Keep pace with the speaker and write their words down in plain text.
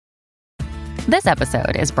This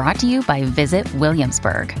episode is brought to you by Visit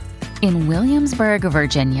Williamsburg. In Williamsburg,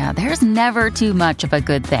 Virginia, there's never too much of a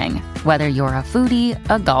good thing. Whether you're a foodie,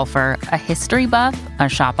 a golfer, a history buff, a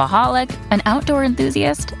shopaholic, an outdoor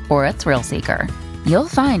enthusiast, or a thrill seeker, you'll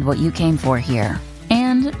find what you came for here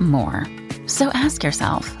and more. So ask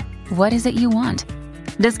yourself, what is it you want?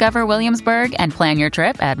 Discover Williamsburg and plan your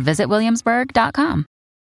trip at visitwilliamsburg.com.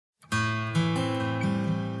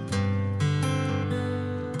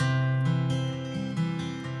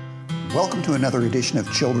 Welcome to another edition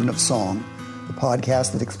of Children of Song, the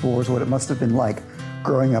podcast that explores what it must have been like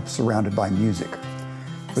growing up surrounded by music.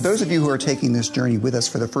 For those of you who are taking this journey with us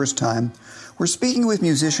for the first time, we're speaking with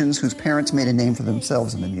musicians whose parents made a name for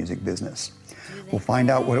themselves in the music business. We'll find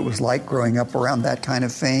out what it was like growing up around that kind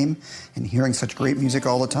of fame and hearing such great music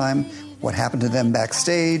all the time, what happened to them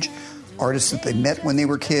backstage, artists that they met when they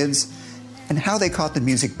were kids, and how they caught the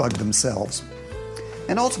music bug themselves.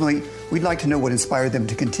 And ultimately, we'd like to know what inspired them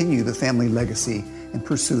to continue the family legacy and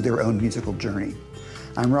pursue their own musical journey.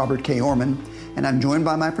 I'm Robert K. Orman, and I'm joined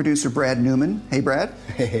by my producer, Brad Newman. Hey, Brad.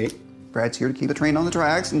 Hey. Brad's here to keep the train on the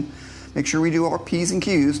tracks and make sure we do our P's and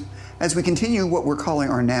Q's. As we continue what we're calling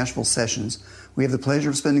our Nashville sessions, we have the pleasure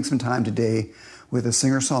of spending some time today with a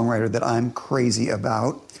singer-songwriter that I'm crazy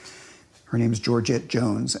about. Her name is Georgette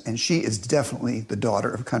Jones, and she is definitely the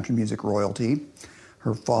daughter of country music royalty.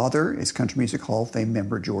 Her father is Country Music Hall of Fame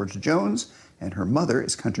member George Jones, and her mother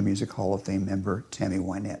is Country Music Hall of Fame member Tammy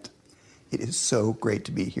Wynette. It is so great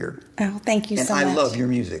to be here. Oh, thank you so much. And I love your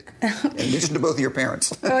music, in addition to both of your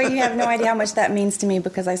parents. Oh, you have no idea how much that means to me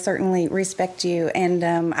because I certainly respect you. And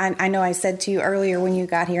I know I said to you earlier when you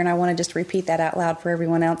got here, and I want to just repeat that out loud for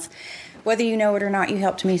everyone else. Whether you know it or not, you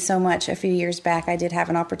helped me so much. A few years back, I did have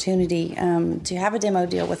an opportunity to have a demo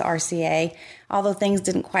deal with RCA. Although things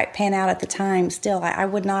didn't quite pan out at the time, still, I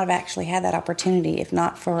would not have actually had that opportunity if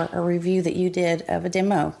not for a review that you did of a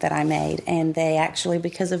demo that I made. And they actually,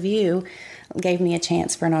 because of you, gave me a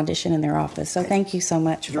chance for an audition in their office. So thank you so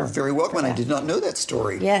much. You're very welcome, and I did not know that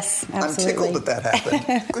story. Yes, absolutely. I'm tickled that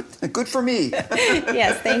happened. Good for me.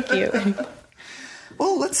 Yes, thank you.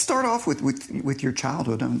 Well, let's start off with your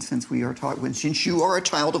childhood, since you are a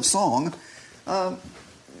child of song.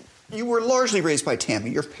 You were largely raised by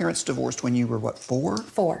Tammy. Your parents divorced when you were, what, 4?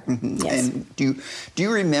 4, yes. And do you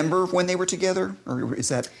remember when they were together, or is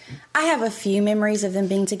that? I have a few memories of them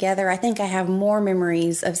being together. I think I have more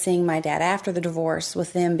memories of seeing my dad after the divorce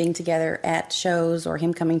with them being together at shows or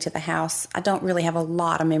him coming to the house. I don't really have a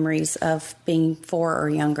lot of memories of being 4 or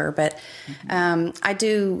younger, but I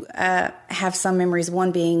do have some memories,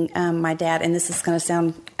 one being my dad, and this is going to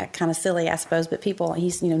sound kind of silly, I suppose, but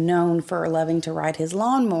he's known for loving to ride his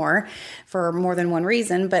lawnmower for more than one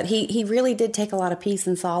reason, but he really did take a lot of peace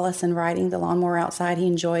and solace in riding the lawnmower outside. He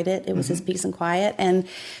enjoyed it. It was his peace and quiet. And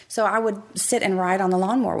so I would sit and ride on the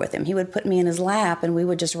lawnmower with him. He would put me in his lap and we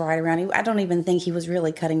would just ride around. I don't even think he was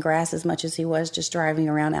really cutting grass as much as he was just driving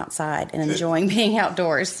around outside and enjoying being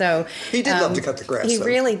outdoors. So he did love to cut the grass. He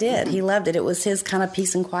really did. He loved it. It was his kind of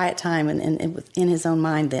peace and quiet time and in his own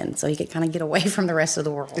mind then. So he could kind of get away from the rest of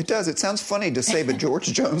the world. It does. It sounds funny to say, but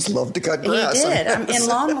George Jones loved to cut grass. He did. In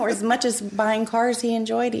lawnmowers, as much as buying cars he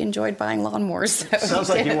enjoyed buying lawnmowers. So sounds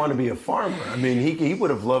like you want to be a farmer. I mean, he would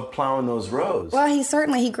have loved plowing those rows. Well,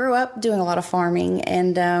 he grew up doing a lot of farming,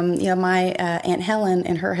 and my Aunt Helen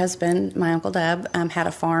and her husband, my Uncle Dub, had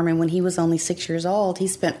a farm, and when he was only 6 years old, he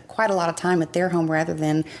spent quite a lot of time at their home rather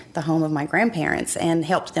than the home of my grandparents and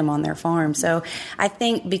helped them on their farm. So I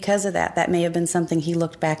think because of that may have been something he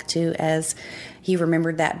looked back to as he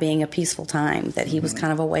remembered that being a peaceful time, that he was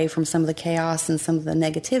kind of away from some of the chaos and some of the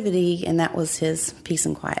negativity, and that was his peace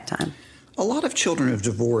and quiet time. A lot of children of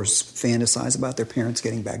divorce fantasize about their parents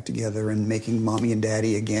getting back together and making mommy and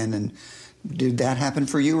daddy again. And did that happen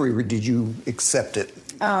for you, or did you accept it?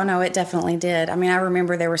 Oh, no, it definitely did. I mean, I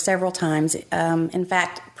remember there were several times. In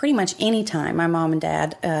fact, pretty much any time my mom and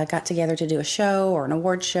dad got together to do a show or an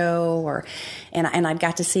award show, and I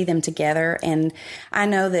got to see them together. And I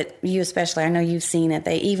know that you especially, I know you've seen it.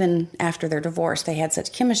 They, even after their divorce, they had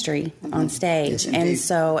such chemistry on stage. Yes, and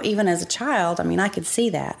so even as a child, I mean, I could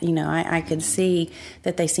see that. I could see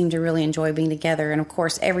that they seemed to really enjoy being together. And of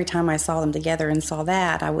course, every time I saw them together and saw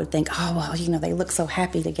that, I would think, oh, well, they look so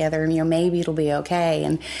happy together, and maybe it'll be okay.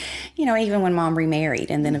 And even when Mom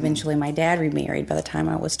remarried, and then eventually my dad remarried by the time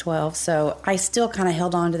I was 12. So I still kind of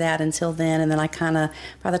held on to that until then. And then I kind of,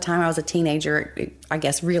 by the time I was a teenager, I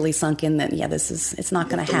guess really sunk in that, it's not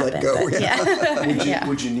going to happen. Let go, but, yeah.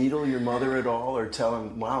 Would you needle your mother at all, or tell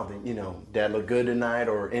him, wow, Dad looked good tonight,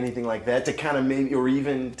 or anything like that, to kind of maybe, or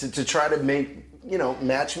even to try to make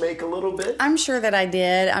matchmake a little bit? I'm sure that I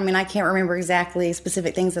did. I mean, I can't remember exactly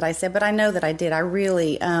specific things that I said, but I know that I did. I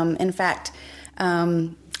really, in fact,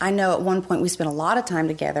 I know at one point we spent a lot of time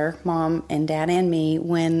together, Mom and Dad and me,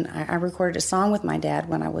 when I recorded a song with my dad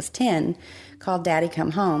when I was 10 called Daddy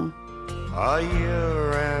Come Home. A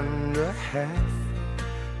year and a half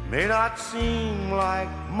may not seem like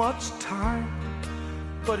much time,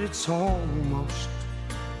 but it's almost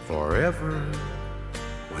forever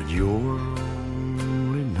when you're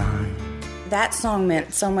only 9. That song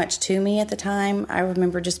meant so much to me at the time. I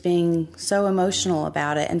remember just being so emotional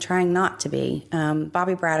about it and trying not to be.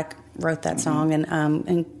 Bobby Braddock wrote that song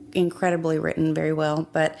and incredibly written, very well.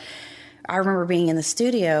 But I remember being in the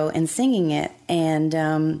studio and singing it, and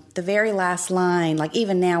the very last line, like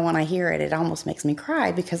even now when I hear it, it almost makes me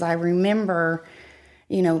cry because I remember,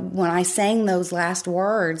 when I sang those last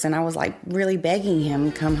words and I was like really begging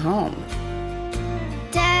him to come home.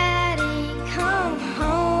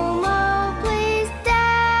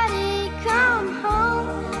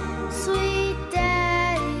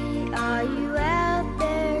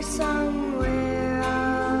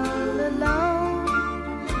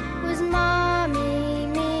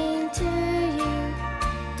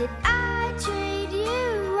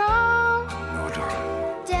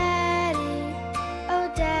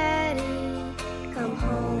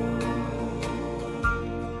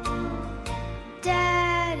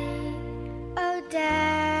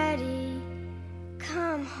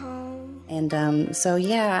 And so,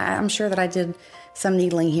 yeah, I'm sure that I did some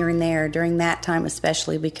needling here and there during that time,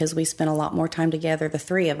 especially because we spent a lot more time together, the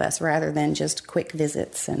three of us, rather than just quick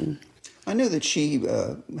visits. And I know that she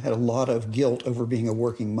had a lot of guilt over being a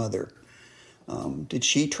working mother. Did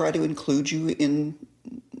she try to include you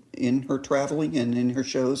in her traveling and in her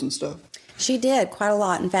shows and stuff? She did quite a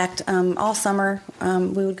lot. In fact, all summer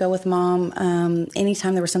we would go with Mom.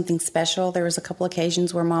 Anytime there was something special, there was a couple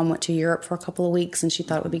occasions where Mom went to Europe for a couple of weeks, and she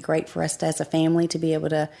thought it would be great for us as a family to be able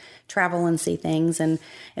to travel and see things. And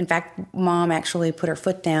in fact, Mom actually put her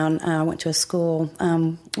foot down. I went to a school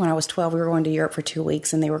when I was 12. We were going to Europe for 2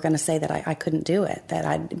 weeks, and they were going to say that I couldn't do it, that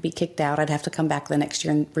I'd be kicked out. I'd have to come back the next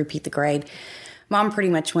year and repeat the grade. Mom pretty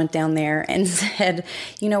much went down there and said,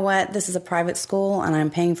 you know what, this is a private school and I'm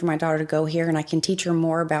paying for my daughter to go here and I can teach her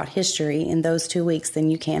more about history in those 2 weeks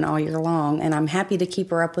than you can all year long. And I'm happy to keep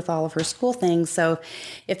her up with all of her school things. So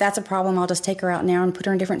if that's a problem, I'll just take her out now and put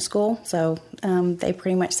her in a different school. So they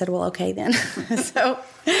pretty much said, well, okay then. So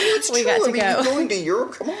we got to go. You're going to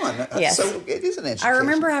Europe? Come on. Yes. So it is an education. I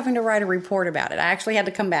remember having to write a report about it. I actually had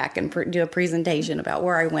to come back and do a presentation about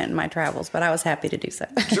where I went in my travels, but I was happy to do so.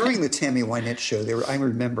 During the Tammy Wynette show, I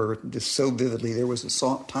remember just so vividly, there was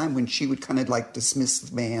a time when she would kind of like dismiss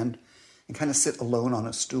the band and kind of sit alone on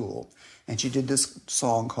a stool. And she did this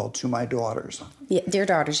song called To My Daughters. Yeah, Dear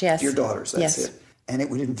Daughters, yes. Dear Daughters, that's yes. it. And it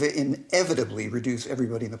would inevitably reduce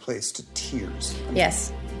everybody in the place to tears.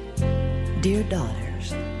 Yes. Dear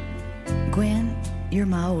Daughters, Gwen, you're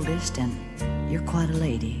my oldest and you're quite a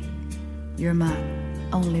lady. You're my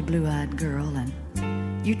only blue-eyed girl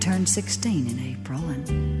and you turned 16 in April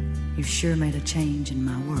and you've sure made a change in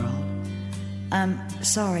my world. I'm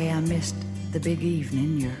sorry I missed the big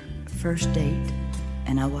evening, your first date,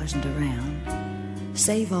 and I wasn't around.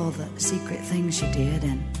 Save all the secret things you did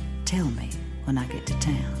and tell me when I get to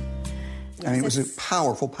town. I mean, it was a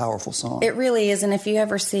powerful, powerful song. It really is. And if you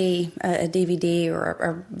ever see a DVD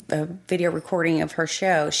or a video recording of her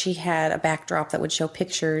show, she had a backdrop that would show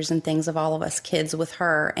pictures and things of all of us kids with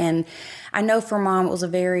her. And I know for Mom, it was a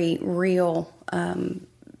very real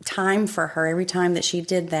time for her every time that she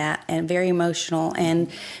did that, and very emotional. And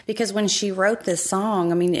because when she wrote this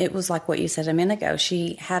song, I mean, it was like what you said a minute ago.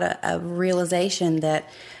 She had a realization that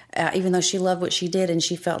even though she loved what she did and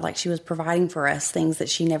she felt like she was providing for us things that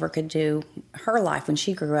she never could do her life when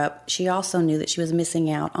she grew up, she also knew that she was missing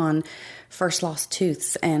out on first lost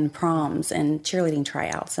tooths and proms and cheerleading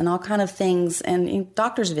tryouts and all kind of things, and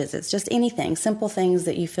doctor's visits, just anything, simple things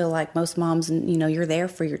that you feel like most moms, you're there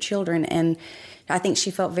for your children. And I think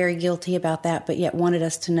she felt very guilty about that, but yet wanted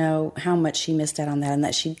us to know how much she missed out on that and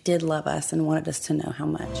that she did love us and wanted us to know how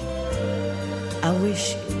much. I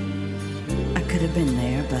wish I could have been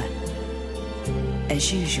there, but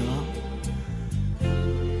as usual,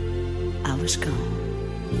 I was gone.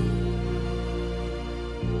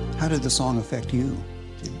 How did the song affect you?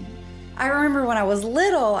 I remember when I was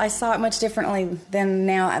little, I saw it much differently than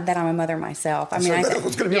now that I'm a mother myself. I mean, that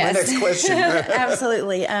was going to be my next question.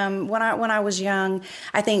 Absolutely. When I was young,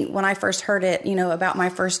 I think when I first heard it, about my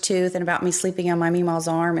first tooth and about me sleeping on my Meemaw's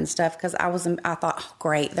arm and stuff, because I thought, oh,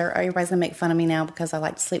 great, everybody's gonna make fun of me now because I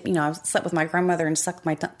like to sleep. I slept with my grandmother and sucked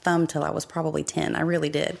my thumb till I was probably 10. I really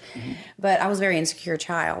did, but I was a very insecure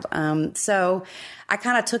child. So I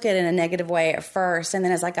kind of took it in a negative way at first, and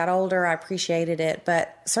then as I got older, I appreciated it.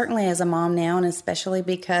 But certainly as a mom now, and especially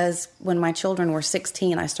because when my children were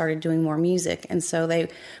 16, I started doing more music, and so they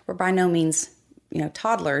were by no means,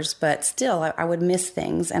 toddlers, but still, I would miss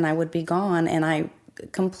things, and I would be gone, and I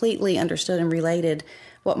completely understood and related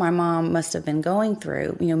what my mom must have been going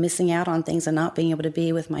through, missing out on things and not being able to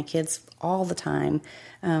be with my kids all the time.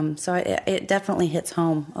 So it definitely hits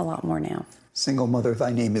home a lot more now. Single mother,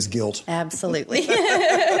 thy name is guilt. Absolutely.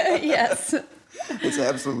 Yes. It's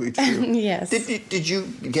absolutely true. Yes. Did you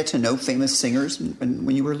get to know famous singers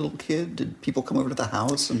when you were a little kid? Did people come over to the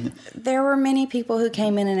house? There were many people who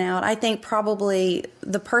came in and out. I think probably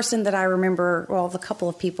the person that I remember, the couple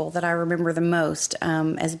of people that I remember the most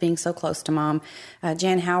as being so close to Mom,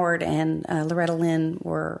 Jan Howard and Loretta Lynn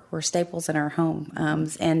were staples in our home.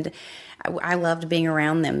 And I loved being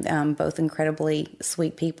around them, both incredibly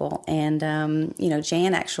sweet people. And,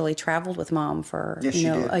 Jan actually traveled with Mom for,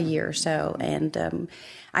 a year or so. And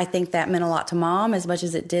I think that meant a lot to Mom as much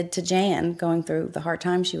as it did to Jan going through the hard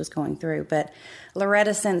time she was going through. But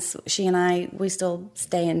Loretta, since she and we still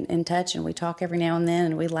stay in touch, and we talk every now and then,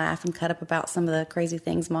 and we laugh and cut up about some of the crazy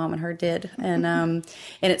things Mom and her did. And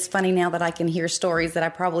it's funny now that I can hear stories that I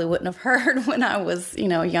probably wouldn't have heard when I was,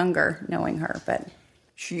 younger, knowing her. But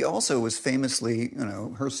she also was famously,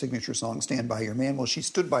 her signature song, Stand By Your Man. Well, she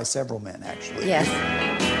stood by several men, actually. Yes.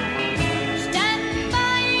 Stand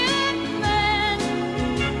by your man.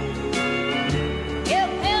 Give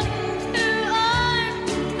him 2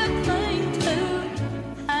 arms to cling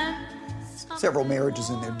to. Several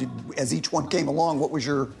marriages in there. As each one came along, what was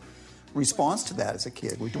your response to that as a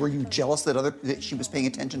kid? Were you jealous that she was paying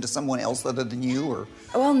attention to someone else other than you? Or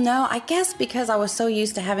Well, no, I guess because I was so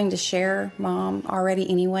used to having to share Mom already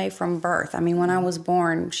anyway from birth. I mean, when I was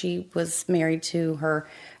born, she was married to her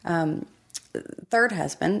third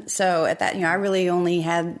husband. So at that, I really only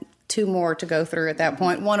had 2 more to go through at that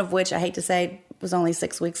point, one of which I hate to say was only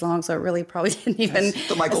 6 weeks long, so it really probably didn't even...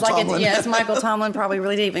 The Michael Tomlin. Yes, Michael Tomlin probably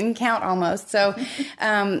really didn't even count almost. So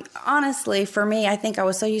honestly, for me, I think I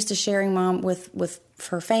was so used to sharing Mom with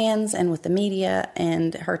her fans and with the media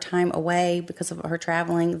and her time away because of her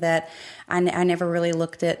traveling that I never really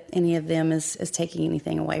looked at any of them as taking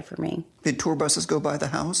anything away from me. Did tour buses go by the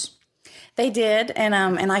house? They did, and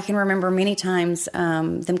I can remember many times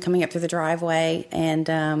them coming up through the driveway, and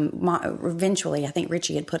eventually I think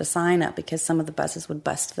Richie had put a sign up because some of the buses would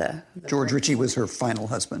bust the George Ritchie was her final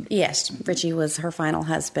husband. Yes, Richie was her final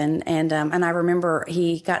husband, and I remember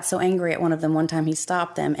he got so angry at one of them one time he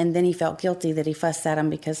stopped them, and then he felt guilty that he fussed at them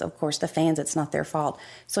because, of course, the fans, it's not their fault.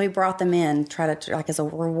 So he brought them in, as a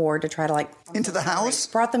reward to try to into the house?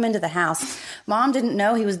 Brought them into the house. Mom didn't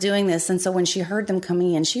know he was doing this, and so when she heard them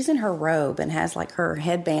coming in, she's in her robe and has her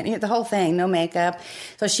headband, the whole thing, no makeup.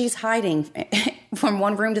 So she's hiding from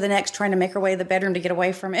one room to the next, trying to make her way to the bedroom to get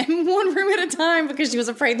away from him, one room at a time, because she was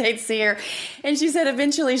afraid they'd see her. And she said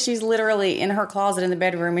eventually she's literally in her closet in the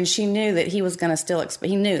bedroom, and she knew that he was going to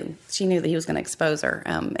she knew that he was going to expose her.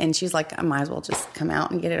 And she's like, I might as well just come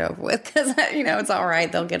out and get it over with because, it's all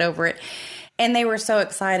right. They'll get over it. And they were so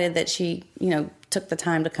excited that she, took the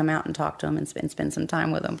time to come out and talk to him and spend some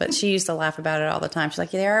time with him. But she used to laugh about it all the time. She's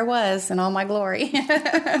like, there I was in all my glory.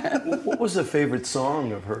 What was a favorite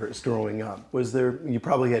song of hers growing up? You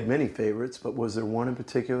probably had many favorites, but was there one in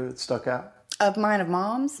particular that stuck out? Of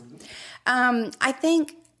Mom's? I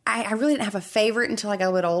think I really didn't have a favorite until I got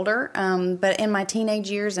a bit older. But in my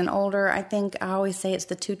teenage years and older, I think I always say it's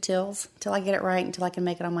the 2 tills. Till I get it right, until I can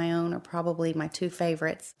make it on my own, are probably my 2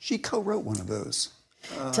 favorites. She co-wrote one of those.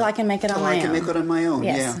 Till I can make it on my own. Till I can make it on my own,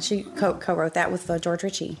 yes, yeah. She co-wrote that with George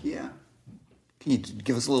Ritchie. Yeah. Can you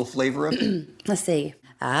give us a little flavor of it? Let's see.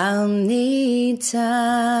 I'll need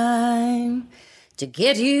time to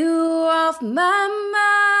get you off my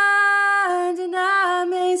mind, and I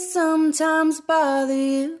may sometimes bother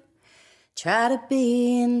you, try to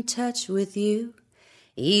be in touch with you,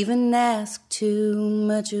 even ask too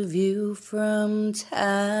much of you from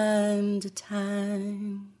time to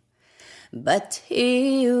time. But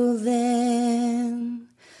till then,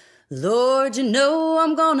 Lord,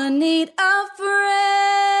 I'm gonna need a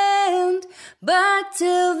friend. But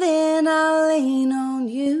till then, I'll lean on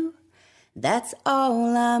you. That's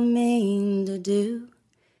all I mean to do.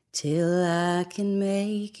 till I can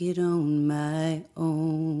make it on my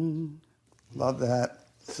own. Love that.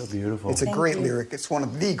 So beautiful. It's a Thank great you. lyric. It's one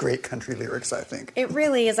of the great country lyrics, I think. It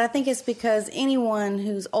really is. I think it's because anyone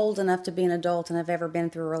who's old enough to be an adult and have ever been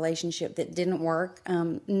through a relationship that didn't work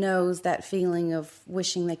knows that feeling of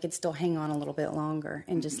wishing they could still hang on a little bit longer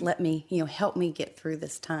and just let me, help me get through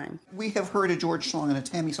this time. We have heard a George song and a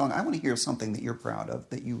Tammy song. I want to hear something that you're proud of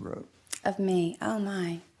that you wrote. Of me. Oh,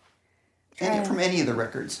 my. And from any of the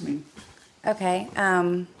records. I mean, Okay.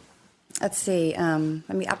 Let's see.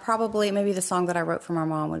 Maybe the song that I wrote for my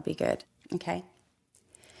mom would be good. Okay.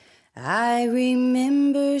 I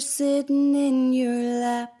remember sitting in your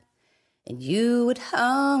lap, and you would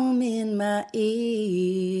hum in my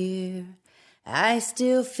ear. I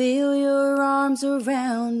still feel your arms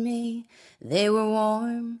around me. They were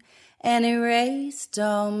warm and erased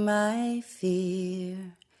all my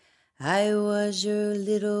fear. I was your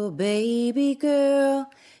little baby girl.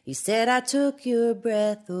 You said I took your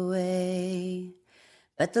breath away.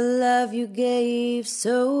 But the love you gave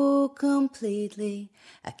so completely,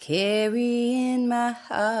 I carry in my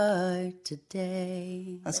heart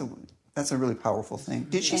today. that's a really powerful thing.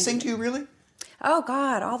 Did she sing to you, really? Oh,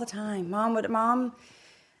 God, all the time.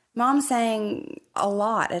 Mom sang a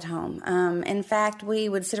lot at home. In fact, we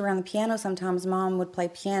would sit around the piano sometimes. Mom would play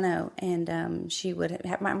piano, and she would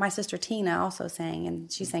have my sister Tina also sang,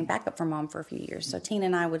 and she sang backup for Mom for a few years. So Tina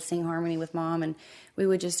and I would sing harmony with Mom, and we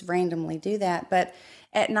would just randomly do that. But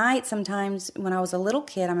at night, sometimes when I was a little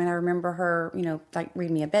kid, I remember her, like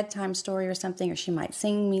read me a bedtime story or something, or she might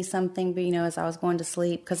sing me something, but, as I was going to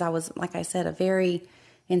sleep, because I was, like I said, a very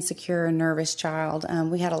insecure and nervous child.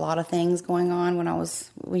 We had a lot of things going on when I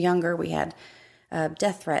was younger. We had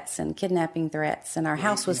death threats and kidnapping threats, and our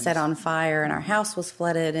house was set on fire, and our house was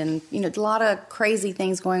flooded, and a lot of crazy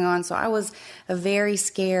things going on. So I was a very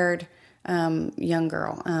scared young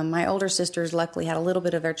girl. My older sisters luckily had a little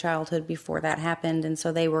bit of their childhood before that happened, and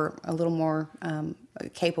so they were a little more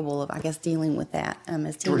capable of, I guess, dealing with that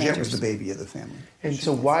as teenagers. Georgette was the baby of the family. And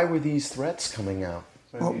so why were these threats coming out?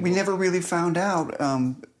 Well, we never really found out.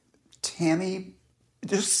 Tammy,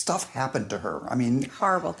 just stuff happened to her.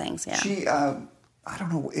 Horrible things, yeah. She, I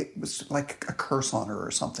don't know, it was like a curse on her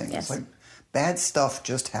or something. Yes. It's like bad stuff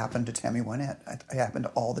just happened to Tammy Wynette. It happened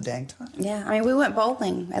all the dang time. Yeah, we went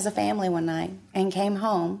bowling as a family one night and came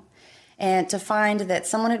home, and to find that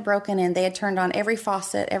someone had broken in. They had turned on every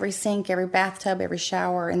faucet, every sink, every bathtub, every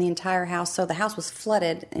shower in the entire house. So the house was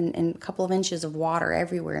flooded in a couple of inches of water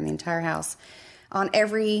everywhere in the entire house. On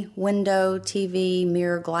every window, TV,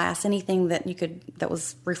 mirror, glass, anything that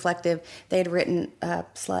was reflective, they had written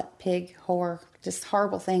slut, pig, whore, just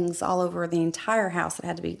horrible things all over the entire house that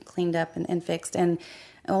had to be cleaned up and fixed. And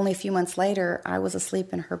only a few months later, I was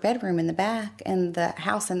asleep in her bedroom in the back, and the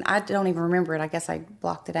house, and I don't even remember it. I guess I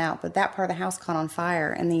blocked it out. But that part of the house caught on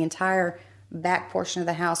fire, and the entire back portion of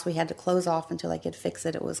the house we had to close off until they could fix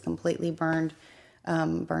it. It was completely burned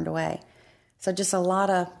away. So just a lot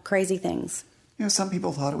of crazy things. Some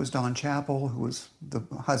people thought it was Don Chappell, who was the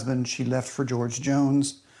husband she left for George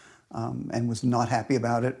Jones, and was not happy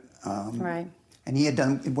about it. Right. And he had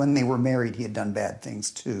done, when they were married, he had done bad things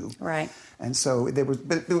too. Right. And so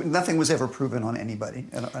nothing was ever proven on anybody.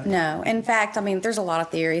 No. In fact, there's a lot of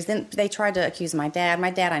theories. Then they tried to accuse my dad. My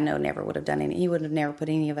dad, I know, never would have done any. He would have never put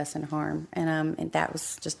any of us in harm. And that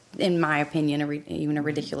was just, in my opinion, even a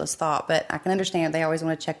ridiculous thought. But I can understand they always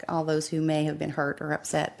want to check all those who may have been hurt or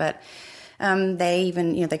upset. But they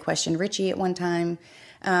even, they questioned Richie at one time.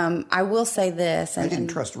 I will say this. I didn't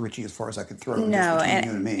trust Richie as far as I could throw. No, just between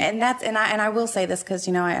you and me. And I will say this because,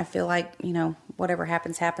 I feel like, whatever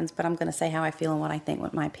happens, but I'm going to say how I feel and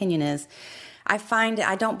what my opinion is.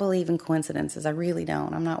 I don't believe in coincidences. I really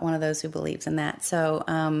don't. I'm not one of those who believes in that. So,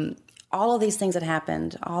 all of these things that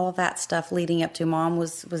happened, all of that stuff leading up to Mom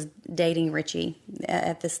was dating Richie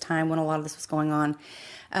at this time when a lot of this was going on.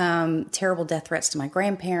 Terrible death threats to my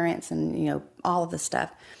grandparents and, all of this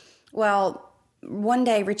stuff. Well, one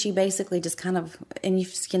day Richie basically just kind of, and you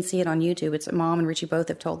can see it on YouTube, it's Mom and Richie both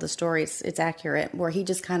have told the story, it's accurate, where he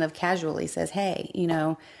just kind of casually says, hey,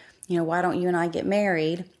 why don't you and I get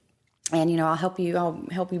married? And, I'll help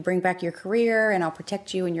you bring back your career, and I'll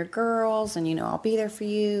protect you and your girls, and, I'll be there for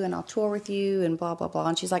you, and I'll tour with you, and blah, blah, blah.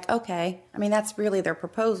 And she's like, okay. That's really their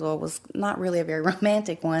proposal. It was not really a very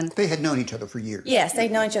romantic one. They had known each other for years. Yes,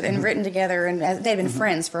 they'd known each other and written together, and they'd been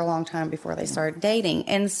friends for a long time before they started dating.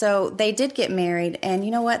 And so they did get married, and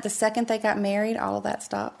you know what? The second they got married, all of that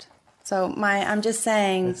stopped. So I'm just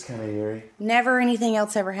saying. That's kind of eerie. Never anything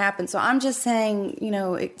else ever happened. So I'm just saying,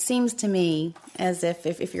 it seems to me as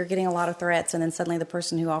if you're getting a lot of threats and then suddenly the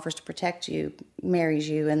person who offers to protect you marries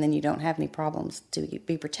you and then you don't have any problems to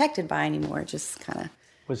be protected by anymore. It just kind of.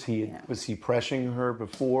 Was he pressuring her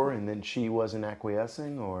before and then she wasn't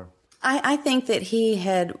acquiescing, or? I think that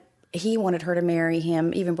he wanted her to marry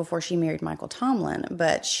him even before she married Michael Tomlin,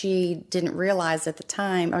 but she didn't realize at the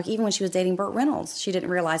time, like even when she was dating Burt Reynolds, she didn't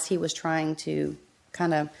realize he was trying to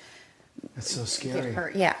kind of. That's so scary. Get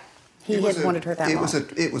her, yeah, he had wanted her that long.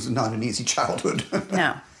 It was not an easy childhood.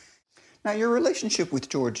 No. Now, your relationship with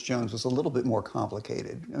George Jones was a little bit more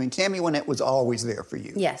complicated. I mean, Tammy Wynette was always there for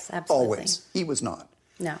you. Yes, absolutely. Always. He was not.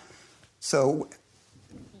 No. So,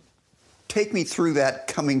 take me through that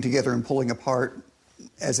coming together and pulling apart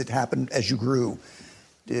as it happened, as you grew.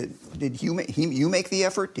 Did you make the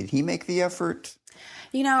effort? Did he make the effort?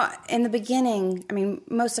 In the beginning,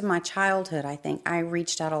 most of my childhood, I think, I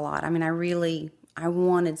reached out a lot. I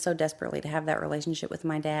wanted so desperately to have that relationship with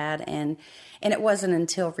my dad, and it wasn't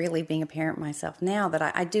until really being a parent myself now that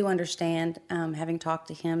I do understand, having talked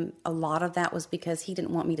to him, a lot of that was because he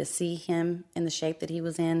didn't want me to see him in the shape that he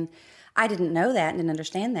was in. I didn't know that and didn't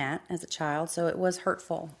understand that as a child, so it was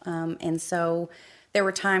hurtful. And so there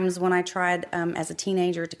were times when I tried as a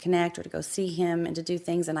teenager to connect or to go see him and to do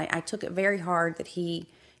things, and I took it very hard that he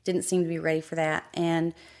didn't seem to be ready for that.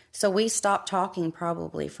 And so we stopped talking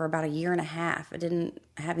probably for about a year and a half. I didn't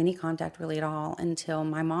have any contact really at all until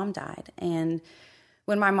my mom died. And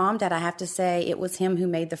when my mom died, I have to say it was him who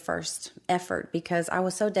made the first effort, because I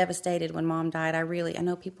was so devastated when Mom died. I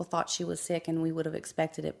know people thought she was sick and we would have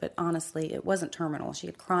expected it, but honestly, it wasn't terminal. She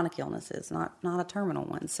had chronic illnesses, not a terminal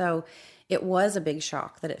one. So it was a big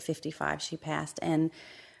shock that at 55 she passed. And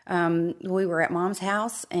we were at Mom's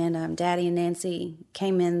house, and Daddy and Nancy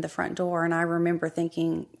came in the front door, and I remember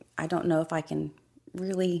thinking, I don't know if I can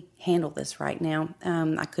really handle this right now.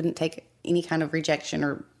 I couldn't take any kind of rejection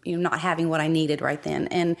or not having what I needed right then.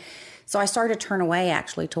 And so I started to turn away,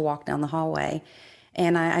 actually, to walk down the hallway.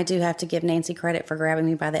 And I do have to give Nancy credit for grabbing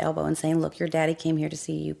me by the elbow and saying, look, your daddy came here to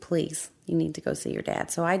see you. Please, you need to go see your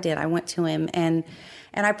dad. So I did. I went to him, and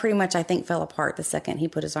I pretty much, I think, fell apart the second he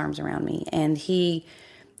put his arms around me. And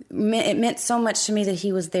it meant so much to me that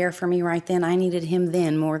he was there for me right then. I needed him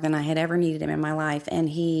then more than I had ever needed him in my life. And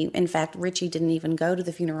in fact, Richie didn't even go to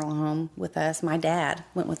the funeral home with us. My dad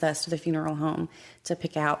went with us to the funeral home to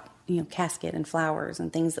pick out, casket and flowers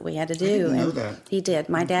and things that we had to do. I didn't know that. He did.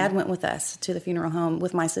 My dad went with us to the funeral home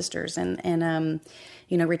with my sisters. And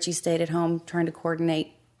Richie stayed at home trying to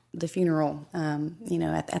coordinate the funeral,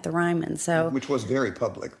 at the Ryman. So, which was very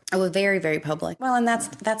public. It was very, very public. Well, and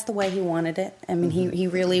that's the way he wanted it. I mean, he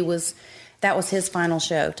really was. That was his final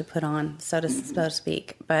show to put on, so to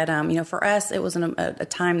speak. But for us, it was a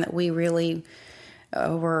time that we really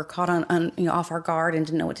were caught on off our guard and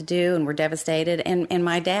didn't know what to do, and were devastated. And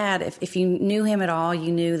my dad, if you knew him at all,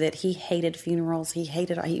 you knew that he hated funerals. He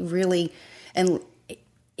hated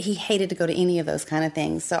to go to any of those kind of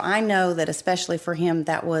things. So I know that especially for him,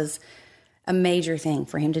 that was a major thing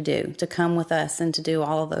for him to do, to come with us and to do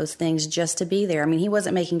all of those things just to be there. I mean, he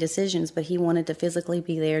wasn't making decisions, but he wanted to physically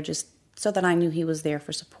be there just so that I knew he was there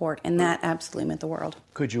for support. And that absolutely meant the world.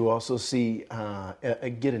 Could you also see,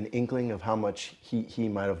 get an inkling of how much he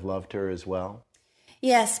might have loved her as well?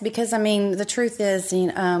 Yes, because, the truth is,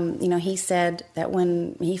 he said that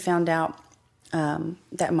when he found out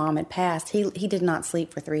that Mom had passed, he did not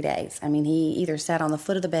sleep for 3 days. He either sat on the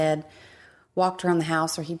foot of the bed, walked around the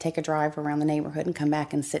house, or he'd take a drive around the neighborhood and come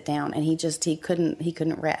back and sit down. And he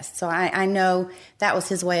couldn't rest. So I know that was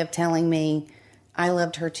his way of telling me I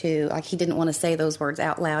loved her too. Like, he didn't want to say those words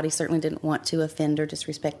out loud. He certainly didn't want to offend or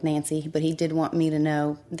disrespect Nancy, but he did want me to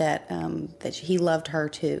know that that he loved her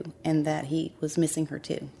too, and that he was missing her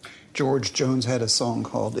too. George Jones had a song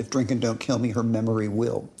called "If Drinking Don't Kill Me, Her Memory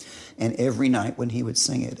Will." And every night when he would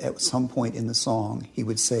sing it, at some point in the song, he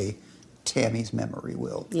would say, "Tammy's memory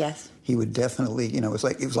will." Yes. He would definitely, it was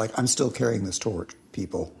like, I'm still carrying this torch,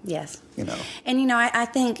 people. Yes. And, I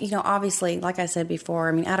think, obviously, like I said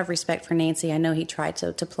before, out of respect for Nancy, I know he tried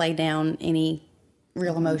to play down any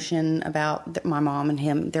real emotion about my mom and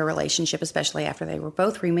him, their relationship, especially after they were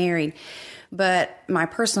both remarried. But my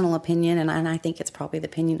personal opinion, and I think it's probably the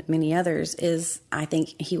opinion of many others, is I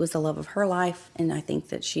think he was the love of her life, and I think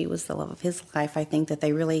that she was the love of his life. I think that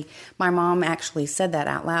my mom actually said that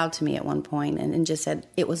out loud to me at one point, and just said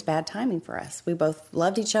it was bad timing for us. We both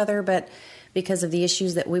loved each other, but because of the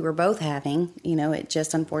issues that we were both having, it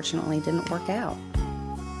just unfortunately didn't work out.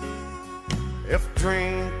 If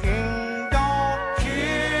drinking don't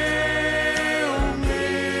kill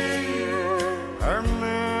me, her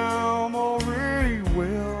memory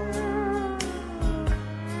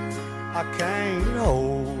I can't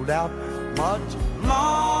hold out much longer.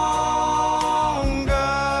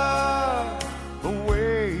 The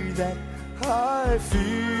way that I feel.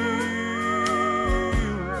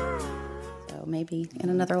 So maybe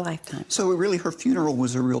in another lifetime. So really, her funeral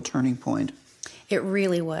was a real turning point. It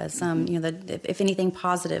really was. You know, if anything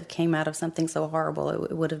positive came out of something so horrible,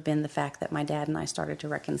 it would have been the fact that my dad and I started to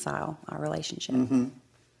reconcile our relationship. Mm-hmm.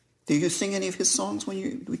 Do you sing any of his songs when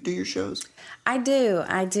you do your shows? I do.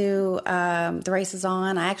 The Race is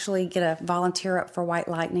On. I actually get a volunteer up for White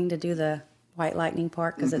Lightning to do the White Lightning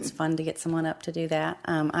part because it's fun to get someone up to do that.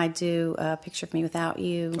 I do Picture of Me Without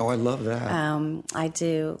You. Oh, I love that. I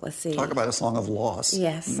do, let's see. Talk about a song of loss.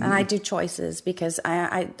 Yes, and I do Choices because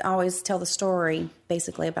I always tell the story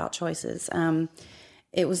basically about choices.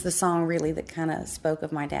 It was the song really that kind of spoke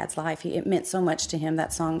of my dad's life. It meant so much to him,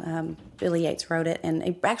 that song. Billy Yates wrote it, and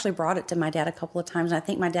he actually brought it to my dad a couple of times, and I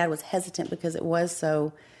think my dad was hesitant because it was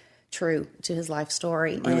so true to his life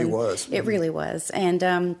story. It really was. It really was.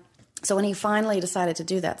 And so when he finally decided to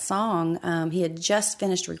do that song, he had just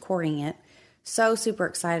finished recording it, so super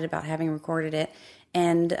excited about having recorded it.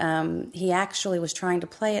 And he actually was trying to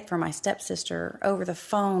play it for my stepsister over the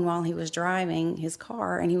phone while he was driving his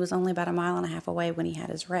car, and he was only about 1.5 miles away when he had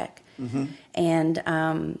his wreck. Mm-hmm.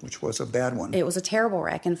 And which was a bad one. It was a terrible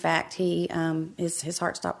wreck. In fact, his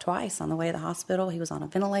heart stopped twice on the way to the hospital. He was on a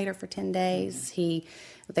ventilator for 10 days. It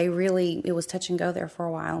was touch and go there for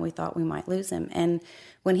a while, and we thought we might lose him. And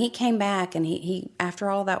when he came back, and he after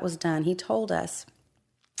all that was done, he told us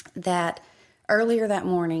that earlier that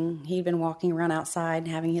morning, he'd been walking around outside,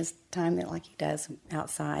 having his time there like he does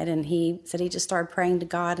outside, and he said he just started praying to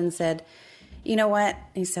God and said, you know what?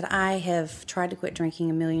 He said, I have tried to quit drinking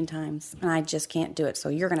 1,000,000 times, and I just can't do it, so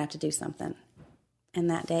you're going to have to do something. And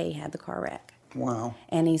that day, he had the car wreck. Wow.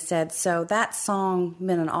 And he said, so that song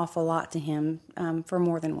meant an awful lot to him for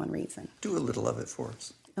more than one reason. Do a little of it for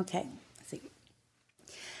us. Okay, let's see.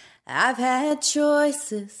 I've had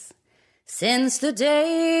choices since the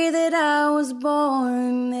day that I was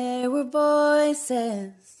born. There were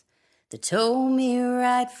voices that told me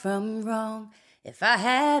right from wrong. If I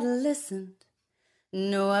had listened,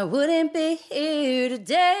 no, I wouldn't be here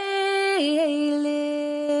today,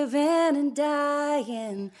 living and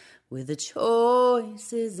dying with the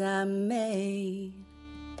choices I made.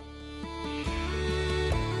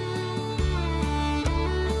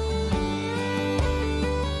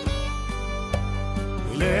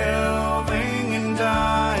 Living and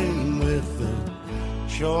dying with the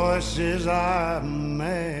choices I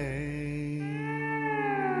made.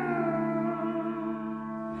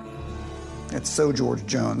 It's so George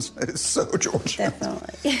Jones. It is so George Jones.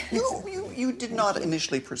 Definitely. You did not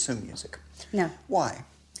initially pursue music. No. Why?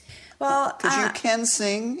 Well, because you can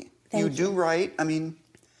sing, you do write. I mean,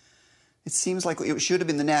 it seems like it should have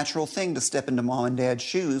been the natural thing to step into mom and dad's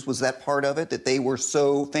shoes. Was that part of it, that they were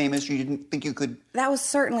so famous you didn't think you could? That was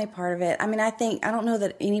certainly part of it. I mean, I don't know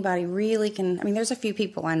that anybody really can. I mean, there's a few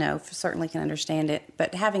people I know certainly can understand it,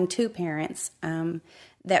 but having two parents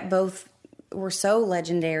that both were so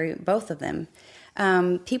legendary, both of them,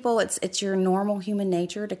 people, it's your normal human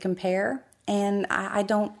nature to compare. And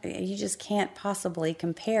you just can't possibly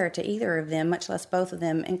compare to either of them, much less both of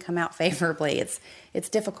them, and come out favorably. It's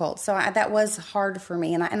difficult. So that was hard for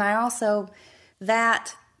me. And I also,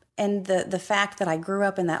 that and the fact that I grew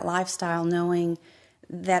up in that lifestyle knowing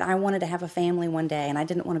that I wanted to have a family one day, and I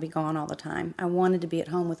didn't want to be gone all the time. I wanted to be at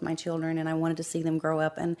home with my children, and I wanted to see them grow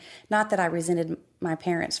up. And not that I resented my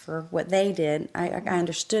parents for what they did. I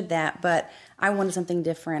understood that, but I wanted something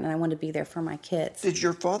different, and I wanted to be there for my kids. Did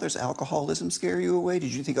your father's alcoholism scare you away?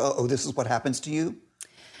 Did you think, oh, this is what happens to you?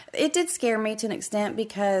 It did scare me to an extent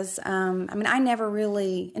because, I never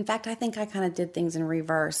really, in fact, I think I kind of did things in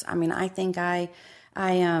reverse. I mean, I think I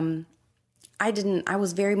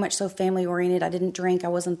was very much so family oriented. I didn't drink. I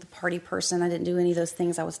wasn't the party person. I didn't do any of those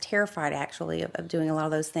things. I was terrified actually of doing a lot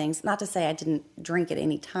of those things. Not to say I didn't drink at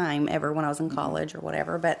any time ever when I was in college or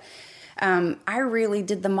whatever, but I really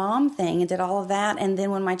did the mom thing and did all of that. And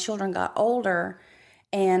then when my children got older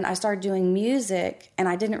and I started doing music, and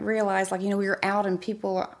I didn't realize, we were out and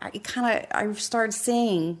people, I started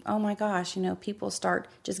seeing, oh my gosh, people start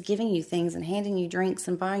just giving you things and handing you drinks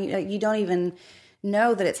and buying you. You don't even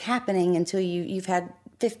know that it's happening until you've had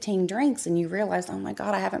 15 drinks and you realize, oh my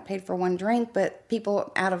God, I haven't paid for one drink, but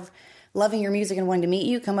people out of loving your music and wanting to meet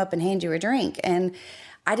you come up and hand you a drink. And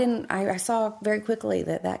I saw very quickly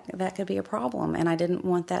that could be a problem, and I didn't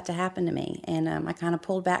want that to happen to me. And I kind of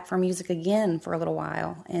pulled back from music again for a little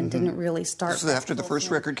while and didn't really start. So after the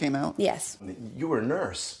first record came out? Yes. You were a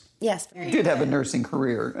nurse. Yes. You did have a nursing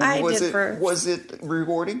career. I was did Was it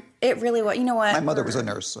rewarding? It really was. You know what? My mother was a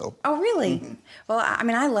nurse, so. Oh, really? Mm-hmm. Well, I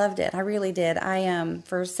mean, I loved it. I really did.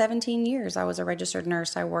 For 17 years, I was a registered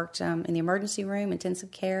nurse. I worked in the emergency room,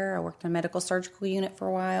 intensive care. I worked in a medical surgical unit for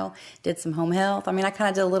a while, did some home health. I mean, I kind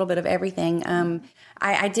of did a little bit of everything.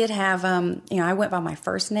 I did have, I went by my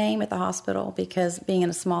first name at the hospital because being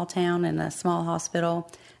in a small town and a small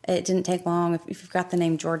hospital, it didn't take long. If you've got the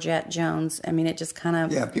name Georgette Jones, I mean, it just kind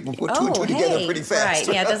of... Yeah, people put two and two together pretty fast.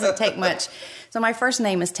 Right, yeah, it doesn't take much. So my first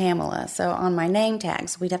name is Tamala. So on my name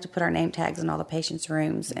tags, we'd have to put our name tags in all the patients'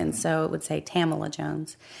 rooms, and so it would say Tamala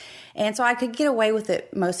Jones. And so I could get away with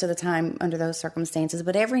it most of the time under those circumstances.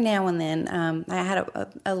 But every now and then, I had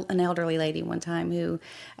an elderly lady one time who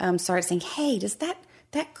started saying, "Hey, does that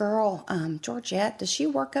girl, Georgette, does she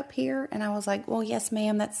work up here?" And I was like, "Well, yes,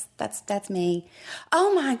 ma'am, that's me."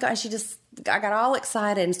 Oh my gosh, I got all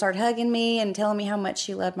excited and started hugging me and telling me how much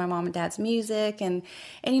she loved my mom and dad's music. And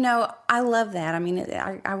I love that. I mean,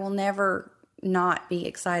 I will never not be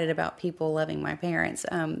excited about people loving my parents.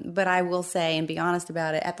 But I will say and be honest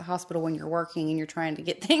about it, at the hospital when you're working and you're trying to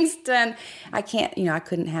get things done, I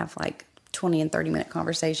couldn't have like 20 and 30-minute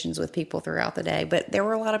conversations with people throughout the day. But there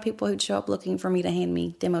were a lot of people who'd show up looking for me to hand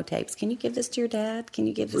me demo tapes. "Can you give this to your dad? Can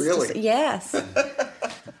you give this Really? Yes.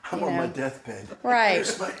 I'm on my deathbed. Right.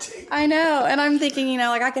 Here's my tape. I know. And I'm thinking,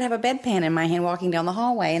 like I could have a bedpan in my hand walking down the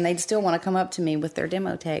hallway and they'd still want to come up to me with their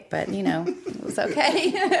demo tape. But, it was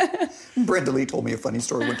okay. Brenda Lee told me a funny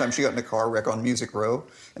story. One time she got in a car wreck on Music Row,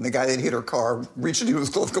 and the guy that hit her car reached into his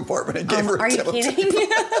glove compartment and gave her a demo tape. Are you kidding?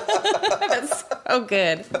 That's so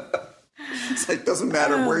good. It's like, doesn't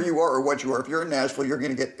matter where you are or what you are. If you're in Nashville, you're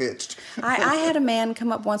going to get pitched. I had a man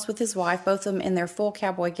come up once with his wife, both of them in their full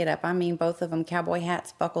cowboy getup. I mean, both of them, cowboy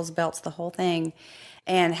hats, buckles, belts, the whole thing,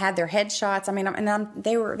 and had their headshots. I mean,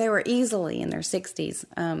 they were easily in their 60s,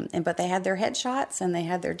 but they had their headshots and they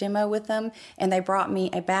had their demo with them, and they brought me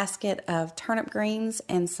a basket of turnip greens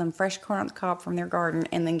and some fresh corn on the cob from their garden,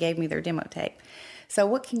 and then gave me their demo tape. So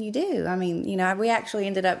what can you do? I mean, we actually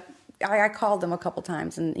ended up. I called them a couple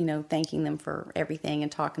times and, thanking them for everything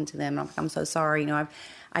and talking to them. I'm so sorry.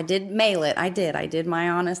 I did mail it. I did my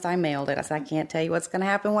honest. I mailed it. I said, I can't tell you what's going to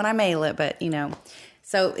happen when I mail it, but,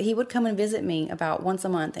 So he would come and visit me about once a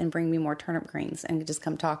month and bring me more turnip greens and just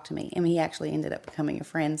come talk to me. I mean, he actually ended up becoming a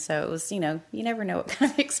friend. So it was, you never know what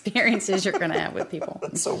kind of experiences you're going to have with people.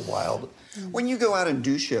 That's so wild. When you go out and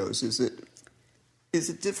do shows, is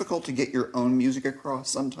it difficult to get your own music across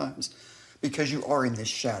sometimes? Because you are in this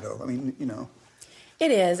shadow. I mean, It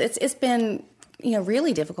is. It's been,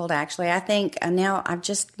 really difficult, actually. I think now I've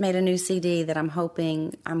just made a new CD that I'm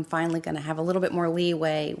hoping I'm finally going to have a little bit more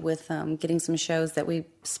leeway with getting some shows that we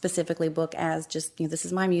specifically book as just, this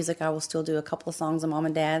is my music. I will still do a couple of songs of Mom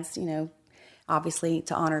and Dad's, obviously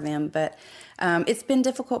to honor them. But it's been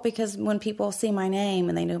difficult because when people see my name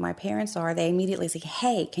and they know who my parents are, they immediately say,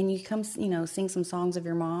 "Hey, can you come, sing some songs of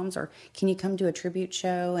your mom's, or can you come do a tribute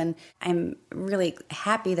show?" And I'm really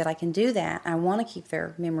happy that I can do that. I want to keep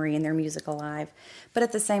their memory and their music alive. But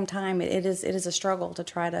at the same time, it is a struggle to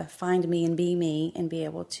try to find me and be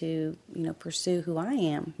able to, pursue who I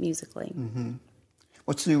am musically. Mm-hmm.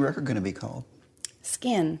 What's the new record going to be called?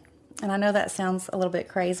 Skin. And I know that sounds a little bit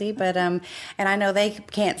crazy, but and I know they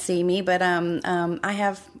can't see me, but I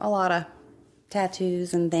have a lot of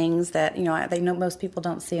tattoos and things that they know most people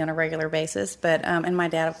don't see on a regular basis. But and my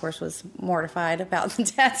dad, of course, was mortified about the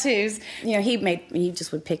tattoos. He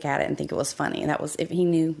just would pick at it and think it was funny, and that was if you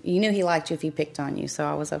knew he liked you if he picked on you. So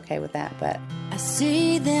I was okay with that. But I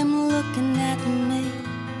see them looking at me.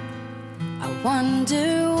 I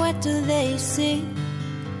wonder, what do they see?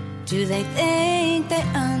 Do they think they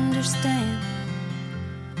understand?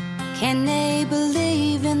 Can they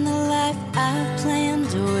believe in the life I've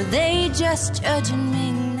planned, or are they just judging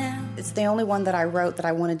me now? It's the only one that I wrote that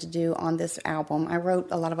I wanted to do on this album. I wrote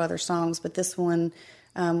a lot of other songs, but this one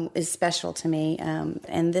is special to me.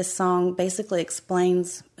 And this song basically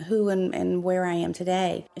explains who and where I am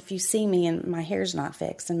today. If you see me and my hair's not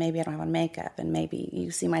fixed, and maybe I don't have on makeup, and maybe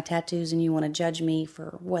you see my tattoos and you want to judge me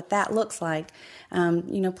for what that looks like,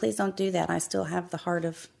 please don't do that. I still have the heart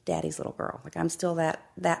of Daddy's little girl. Like, I'm still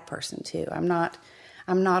that person too. I'm not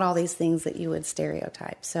all these things that you would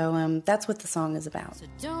stereotype. So that's what the song is about. So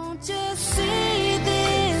don't just see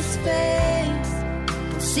this face.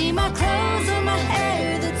 See my clothes or my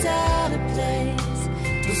hair that's out of place.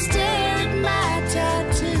 Don't stare at my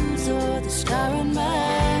tattoos or the scar on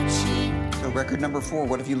my cheek. So record number 4,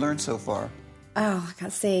 what have you learned so far? Oh,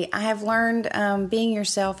 let's see. I have learned being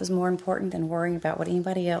yourself is more important than worrying about what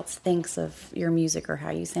anybody else thinks of your music or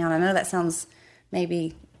how you sound. I know that sounds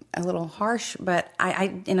maybe a little harsh, but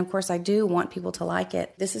and of course I do want people to like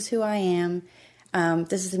it. This is who I am.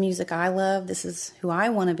 This is the music I love. This is who I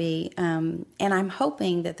want to be. And I'm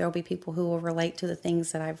hoping that there'll be people who will relate to the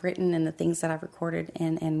things that I've written and the things that I've recorded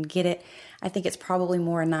and get it. I think it's probably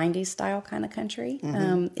more a 90s style kind of country.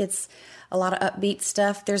 It's a lot of upbeat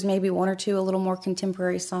stuff. There's maybe one or two a little more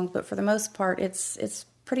contemporary songs, but for the most part, it's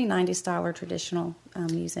pretty 90s style or traditional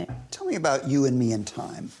music. Tell me about You and Me in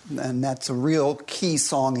Time. And that's a real key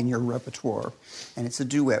song in your repertoire. And it's a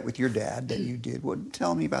duet with your dad that you did.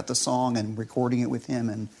 Tell me about the song and recording it with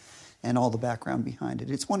him and all the background behind it.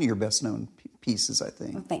 It's one of your best known pieces, I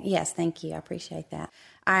think. Well, yes, thank you. I appreciate that.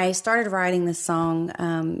 I started writing this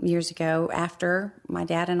song years ago after my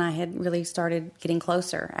dad and I had really started getting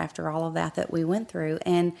closer after all of that we went through.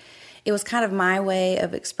 And it was kind of my way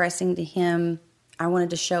of expressing to him. I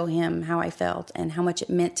wanted to show him how I felt and how much it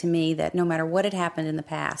meant to me that no matter what had happened in the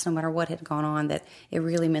past, no matter what had gone on, that it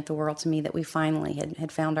really meant the world to me that we finally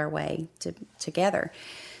had found our way together.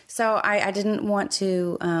 So I didn't want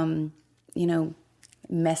to,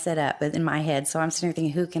 mess it up in my head. So I'm sitting here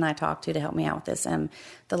thinking, who can I talk to help me out with this?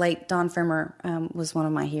 The late Don Fremer was one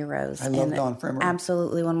of my heroes. I love Don Fremer.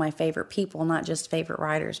 Absolutely one of my favorite people, not just favorite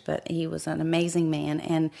writers, but he was an amazing man,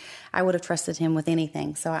 and I would have trusted him with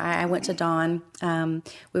anything. So I went to Don.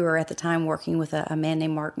 We were at the time working with a man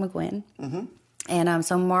named Mark McGuinn. Mm-hmm. And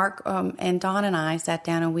so Mark and Don and I sat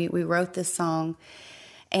down and we wrote this song.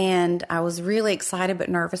 And I was really excited but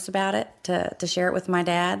nervous about it to share it with my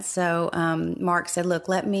dad. So Mark said, "Look,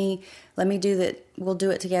 let me do that. We'll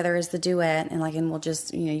do it together as the duet, and we'll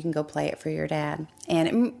just you can go play it for your dad."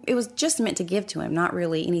 And it was just meant to give to him, not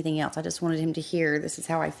really anything else. I just wanted him to hear this is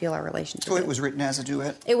how I feel our relationship. So it was written as a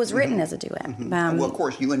duet. It was written as a duet. Mm-hmm. Well, of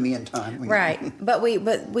course, You and Me in Time. Right, but we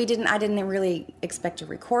didn't. I didn't really expect to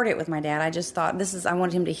record it with my dad. I just thought I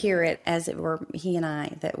wanted him to hear it as it were he and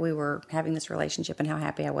I, that we were having this relationship and how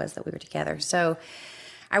happy I was that we were together. So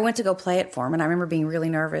I went to go play it for him, and I remember being really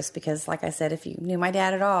nervous because, like I said, if you knew my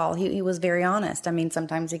dad at all, he was very honest. I mean,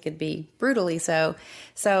 sometimes he could be brutally so.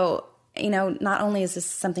 So, not only is this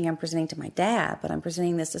something I'm presenting to my dad, but I'm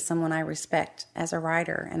presenting this to someone I respect as a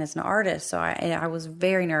writer and as an artist. So I was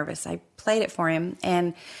very nervous. I played it for him,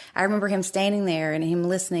 and I remember him standing there and him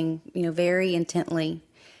listening, very intently.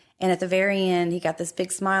 And at the very end, he got this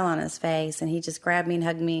big smile on his face, and he just grabbed me and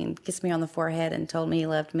hugged me and kissed me on the forehead and told me he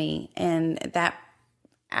loved me. And that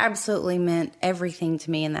absolutely meant everything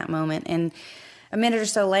to me in that moment. And a minute or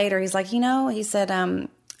so later, he's like, he said, I'm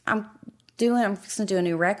fixing to do a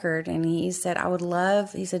new record. And he said,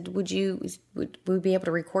 he said, would we be able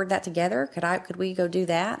to record that together? Could we go do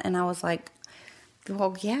that? And I was like,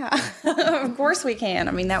 well, yeah, of course we can.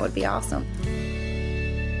 I mean, that would be awesome.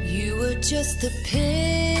 You were just a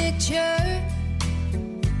picture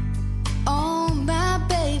on my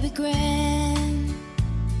baby grand.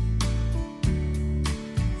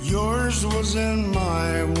 Yours was in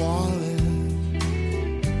my wallet.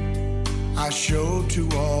 I showed to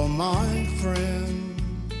all my friends.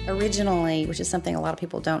 Originally, which is something a lot of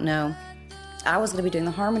people don't know, I was going to be doing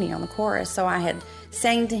the harmony on the chorus, so I had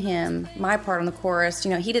sang to him my part on the chorus.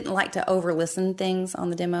 He didn't like to over-listen things on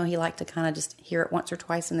the demo. He liked to kind of just hear it once or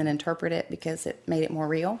twice and then interpret it because it made it more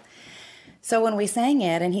real. So when we sang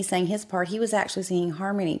it and he sang his part, he was actually singing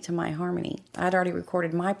harmony to my harmony. I'd already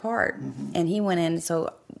recorded my part, and he went in,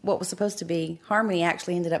 so what was supposed to be harmony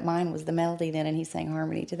actually ended up mine was the melody then, and he sang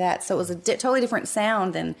harmony to that. So it was a totally different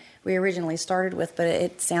sound than we originally started with, but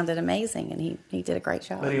it sounded amazing, and he did a great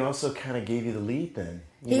job. But he also kind of gave you the lead then.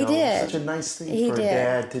 He did. Such a nice thing for a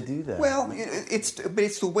dad to do that. Well, it's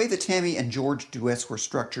the way that Tammy and George duets were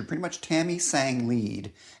structured. Pretty much Tammy sang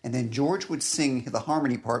lead, and then George would sing the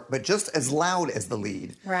harmony part, but just as loud as the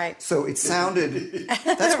lead. Right. So it sounded,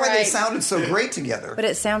 that's why they sounded so great together. But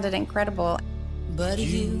it sounded incredible. But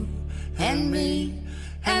you and me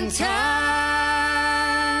and time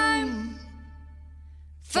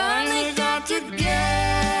finally got together.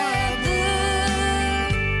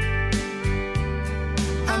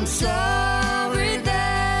 I'm sorry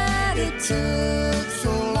that it took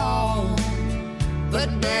so long, but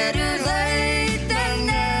better late than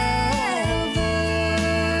never.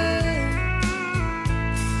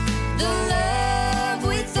 The love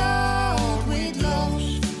we thought we'd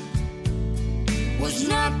lost was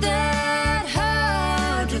not that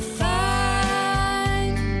hard to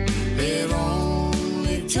find. It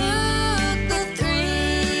only took the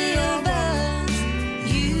three of us,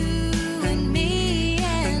 you and me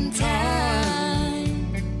and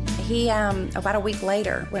time. He, about a week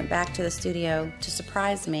later, went back to the studio to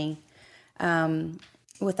surprise me.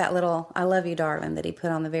 with that little "I love you, darling" that he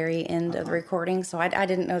put on the very end of the recording. So I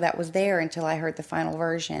didn't know that was there until I heard the final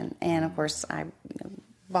version. And, of course, I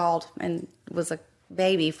bawled and was a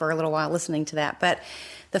baby for a little while listening to that. But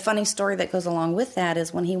the funny story that goes along with that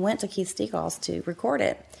is when he went to Keith Stegall's to record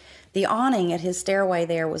it, the awning at his stairway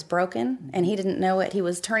there was broken, and he didn't know it. He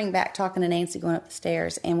was turning back, talking to Nancy, going up the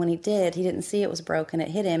stairs, and when he did, he didn't see it was broken.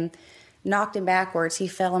 It hit him, knocked him backwards. He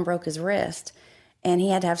fell and broke his wrist, and he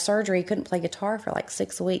had to have surgery. He couldn't play guitar for like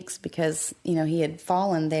 6 weeks because, he had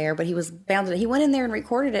fallen there, but he was bound to. He went in there and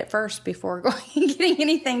recorded it first before getting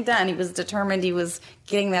anything done. He was determined he was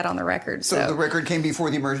getting that on the record. So the record came before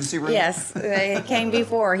the emergency room? Yes, it came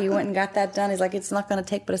before. He went and got that done. He's like, it's not going to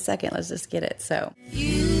take but a second. Let's just get it. So.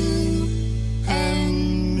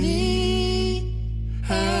 And me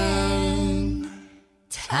and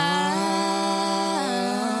time.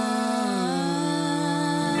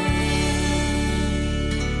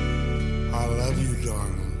 I love you,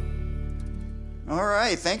 darling. All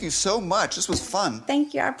right. Thank you so much. This was fun.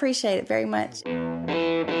 Thank you. I appreciate it very much.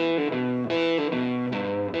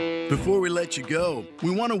 Before we let you go,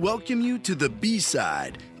 we want to welcome you to the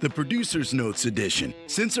B-side, the Producer's Notes edition.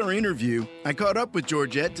 Since our interview, I caught up with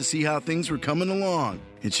Georgette to see how things were coming along,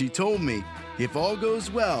 and she told me, if all goes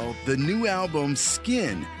well, the new album,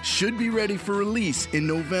 Skin, should be ready for release in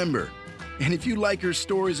November. And if you like her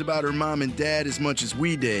stories about her mom and dad as much as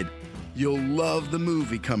we did, you'll love the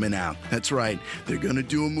movie coming out. That's right, they're going to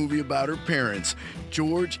do a movie about her parents,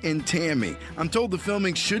 George and Tammy. I'm told the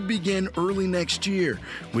filming should begin early next year,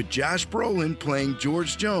 with Josh Brolin playing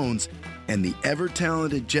George Jones and the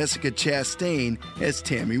ever-talented Jessica Chastain as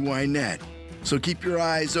Tammy Wynette. So keep your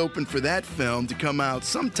eyes open for that film to come out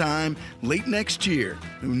sometime late next year.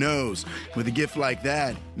 Who knows? With a gift like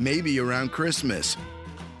that, maybe around Christmas.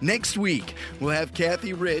 Next week, we'll have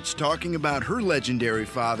Kathy Rich talking about her legendary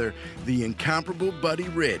father, the incomparable Buddy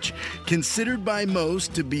Rich, considered by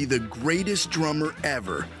most to be the greatest drummer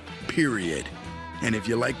ever, period. And if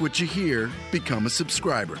you like what you hear, become a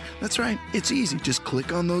subscriber. That's right, it's easy. Just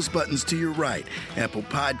click on those buttons to your right. Apple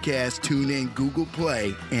Podcasts, TuneIn, Google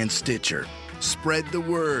Play, and Stitcher. Spread the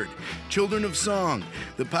word. Children of Song,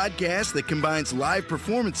 the podcast that combines live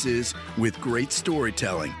performances with great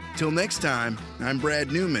storytelling. Till next time, I'm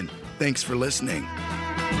Brad Newman. Thanks for listening.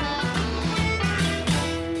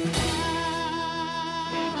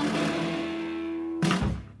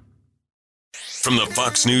 From the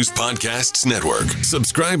Fox News Podcasts Network.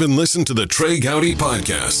 Subscribe and listen to the Trey Gowdy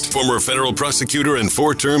Podcast. Former federal prosecutor and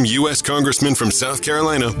 4-term U.S. Congressman from South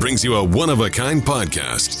Carolina brings you a one-of-a-kind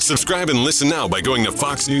podcast. Subscribe and listen now by going to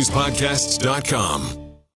foxnewspodcasts.com.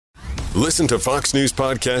 Listen to Fox News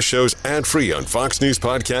Podcast shows ad-free on Fox News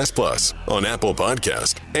Podcast Plus, on Apple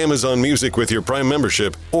Podcast, Amazon Music with your Prime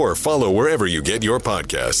membership, or follow wherever you get your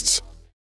podcasts.